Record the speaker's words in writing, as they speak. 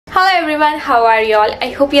Hello everyone, how are you all?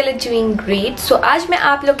 I hope you are doing great. सो आज मैं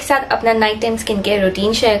आप लोग के साथ अपना night time skin care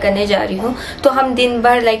routine share करने जा रही हूँ। तो हम दिन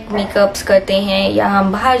भर मेकअप्स करते हैं या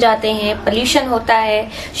हम बाहर जाते हैं, पोल्यूशन होता है,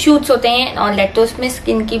 शूट्स होते हैं ऑन दैट, तो उसमें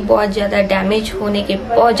स्किन की बहुत ज़्यादा डैमेज होने के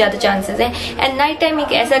बहुत ज़्यादा चांसेस हैं। एंड नाइट टाइम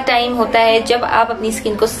एक ऐसा टाइम होता है जब आप अपनी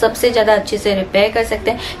स्किन को सबसे ज़्यादा अच्छे से रिपेयर कर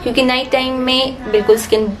सकते हैं, क्योंकि नाइट टाइम में बिल्कुल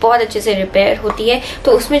स्किन बहुत अच्छे से रिपेयर होती है।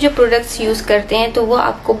 तो उसमें जो प्रोडक्ट्स यूज़ करते हैं तो वो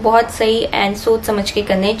आपको बहुत सही एंड सोच समझ के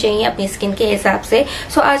करने चाहिए अपनी स्किन के हिसाब से।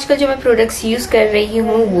 सो आजकल जो मैं प्रोडक्ट्स यूज कर रही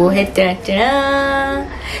हूँ वो है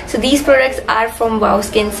so these products are from wow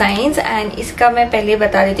skin science. And इसका मैं पहले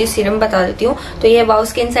बता देती हूँ, सीरम बता देती हूँ। तो ये वाओ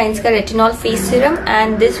स्किन साइंस का retinol face serum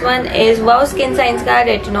and this one is wow skin science का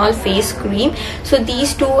retinol face cream. So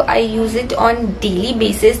these two I use it on daily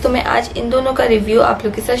basis. तो मैं आज इन दोनों का रिव्यू आप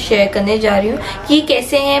लोग के साथ शेयर करने जा रही हूँ कि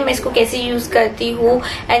कैसे हैं, मैं इसको कैसे यूज करती हूँ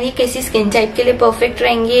एंड ये कैसी स्किन टाइप के लिए परफेक्ट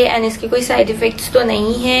रहेंगे एंड इसके कोई साइड इफेक्ट्स तो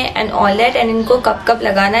नहीं है एंड ऑल दैट। एंड इनको कब कब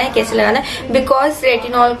लगाना है, कैसे लगाना है, बिकॉज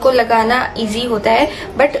रेटिनॉल को लगाना इजी होता है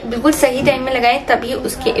बट बिल्कुल सही टाइम में लगाएं तभी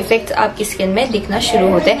उसके इफेक्ट्स आपकी स्किन में दिखना शुरू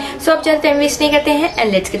होते हैं। सो अब ज्यादा टाइम वेस्ट नहीं करते हैं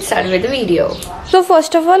and let's get start with the video. So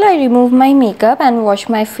first of all, I remove my makeup and wash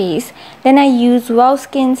my face. Then I use Wow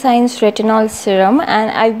Skin Science Retinol Serum,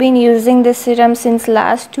 and I've been using this serum since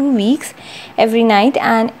last 2 weeks every night,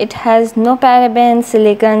 and it has no parabens,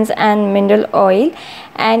 silicons and mineral oil,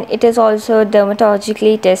 and it is also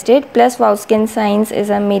dermatologically tested. Plus Wow Skin Science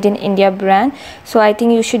is a made in India brand, so I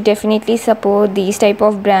think you should definitely support these type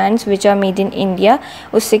of brands which are made in India.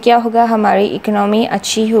 उससे क्या होगा, हमारी economy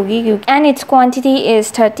अच्छी होगी, and its quantity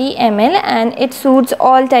is 30 ml and it suits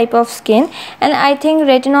all type of skin. And I think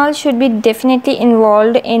retinol should be definitely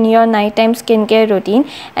involved in your nighttime skincare routine.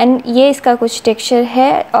 And ये इसका कुछ texture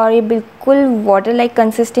है और ये बिल्कुल वाटर लाइक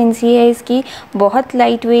कंसिस्टेंसी है इसकी, बहुत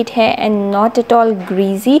लाइट वेट है and not at all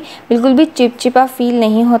greasy, बिल्कुल भी चिपचिपा फील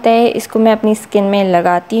नहीं होता है इसको मैं अपनी स्किन में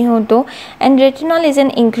लगाती हूँ तो। And retinol is an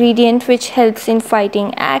ingredient which helps in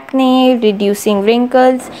fighting acne, reducing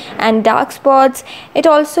wrinkles and dark spots. It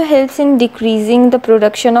also helps in decreasing the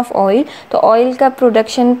production of oil. तो ऑयल का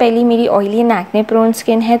प्रोडक्शन, पहली मेरी oily and acne prone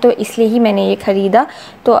skin है तो इसलिए ही मैंने ये ख़रीदा।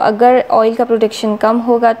 तो अगर ऑयल का प्रोडक्शन कम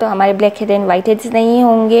होगा तो हमारे black head and white heads नहीं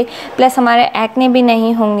होंगे, प्लस हमारे एक्ने भी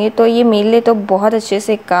नहीं होंगे। तो ये मेरे लिए तो बहुत अच्छे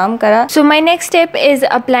से काम करा। सो my next step is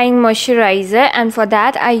applying moisturiser and for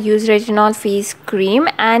that I use retinol face cream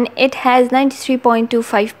and it has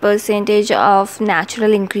 93.25% of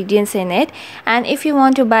natural ingredients in it. And if you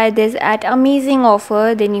want to buy this at amazing offer,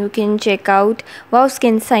 then you can check out Wow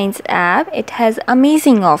Skin Science app. It has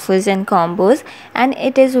amazing offers and combos and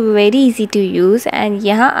it is very easy to use. And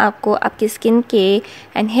यहाँ आपको आपके skin के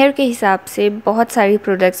and hair के हिसाब से बहुत सारी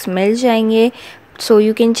products मिल जाएंगे। So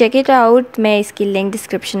you can check it out. मैं इसकी लिंक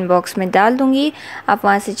डिस्क्रिप्शन बॉक्स में डाल दूँगी, आप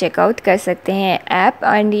वहाँ से चेकआउट कर सकते हैं ऐप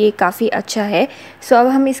एंड ये काफ़ी अच्छा है। सो अब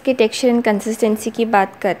हम इसके टेक्सचर एंड कंसिस्टेंसी की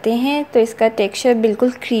बात करते हैं। तो इसका टेक्सचर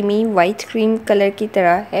बिल्कुल क्रीमी वाइट क्रीम कलर की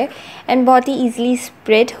तरह है एंड बहुत ही ईजिली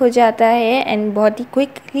स्प्रेड हो जाता है एंड बहुत ही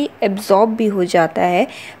क्विकली एब्जॉर्ब भी हो जाता है।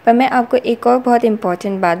 पर मैं आपको एक और बहुत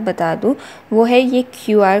इंपॉर्टेंट बात बता दूँ, वो है ये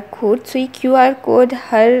QR कोड। सो ये QR कोड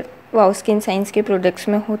हर वाओ स्किन साइंस के प्रोडक्ट्स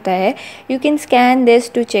में होता है। You can scan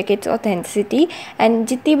this to check it's authenticity and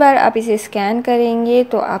जितनी बार आप इसे स्कैन करेंगे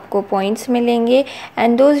तो आपको पॉइंट्स मिलेंगे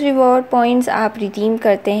एंड दोज रिवॉर्ड पॉइंट्स आप रिडीम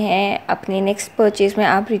करते हैं अपने नेक्स्ट परचेज में,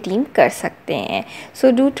 आप रिडीम कर सकते हैं।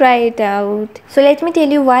 So do try it out. So let me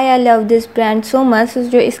tell you why I love this brand so much.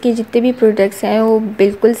 जो इसके जितने भी प्रोडक्ट्स हैं वो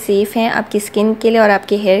बिल्कुल सेफ़ हैं आपकी स्किन के लिए और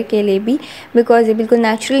आपके हेयर के लिए भी, बिकॉज ये बिल्कुल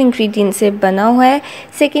नेचुरल इंग्रेडिएंट से बना हुआ है।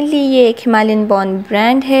 सेकेंडली ये एक हिमालयन बॉर्न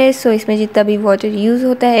ब्रांड है, सो इसमें जितना भी वाटर यूज़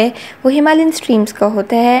होता है वो हिमालयन स्ट्रीम्स का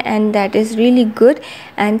होता है and that is really good.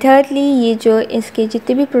 And thirdly ये जो इसके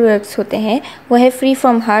जितने भी प्रोडक्ट्स होते हैं वो है फ्री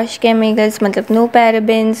फ्रॉम हार्श केमिकल्स, मतलब no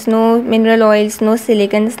parabens, no mineral oils, no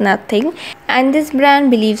silicones, nothing. And this brand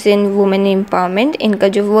believes in women empowerment. इनका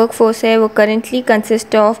जो वर्क फोर्स है वो currently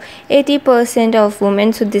consist of 80% of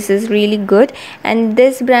women, so this is really good. And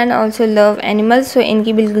this brand also love animals, सो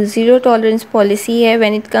इनकी बिल्कुल zero tolerance policy है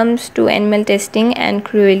when it comes to animal testing and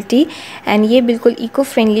cruelty. And ये बिल्कुल eco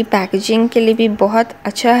friendly packaging के लिए भी बहुत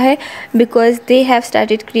अच्छा है, because they have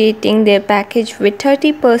started creating there package with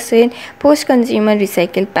 30% post consumer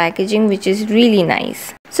recycle packaging which is really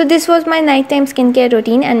nice. So this was my night time skin care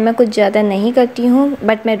routine and मैं कुछ ज़्यादा नहीं करती हूँ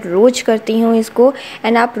बट मैं रोज़ करती हूँ इसको।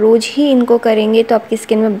 एंड आप रोज़ ही इनको करेंगे तो आपकी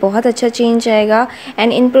स्किन में बहुत अच्छा चेंज आएगा।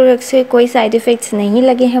 एंड इन प्रोडक्ट्स से कोई साइड इफ़ेक्ट्स नहीं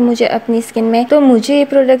लगे हैं मुझे अपनी स्किन में, तो मुझे ये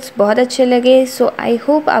प्रोडक्ट्स बहुत अच्छे लगे। सो आई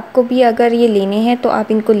होप आपको भी अगर ये लेने हैं तो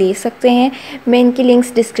आप इनको ले सकते हैं। मैं इनकी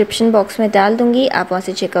लिंक्स डिस्क्रिप्शन बॉक्स में डाल दूँगी, आप वहाँ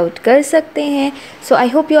से चेकआउट कर सकते हैं। सो I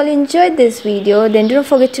hope you all enjoyed this video. Then don't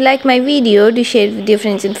forget to like my video, to share with your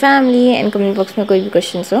friends and family, and comment box में कोई भी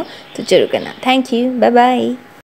क्वेश्चन हो तो जरूर करना। Thank you, bye bye.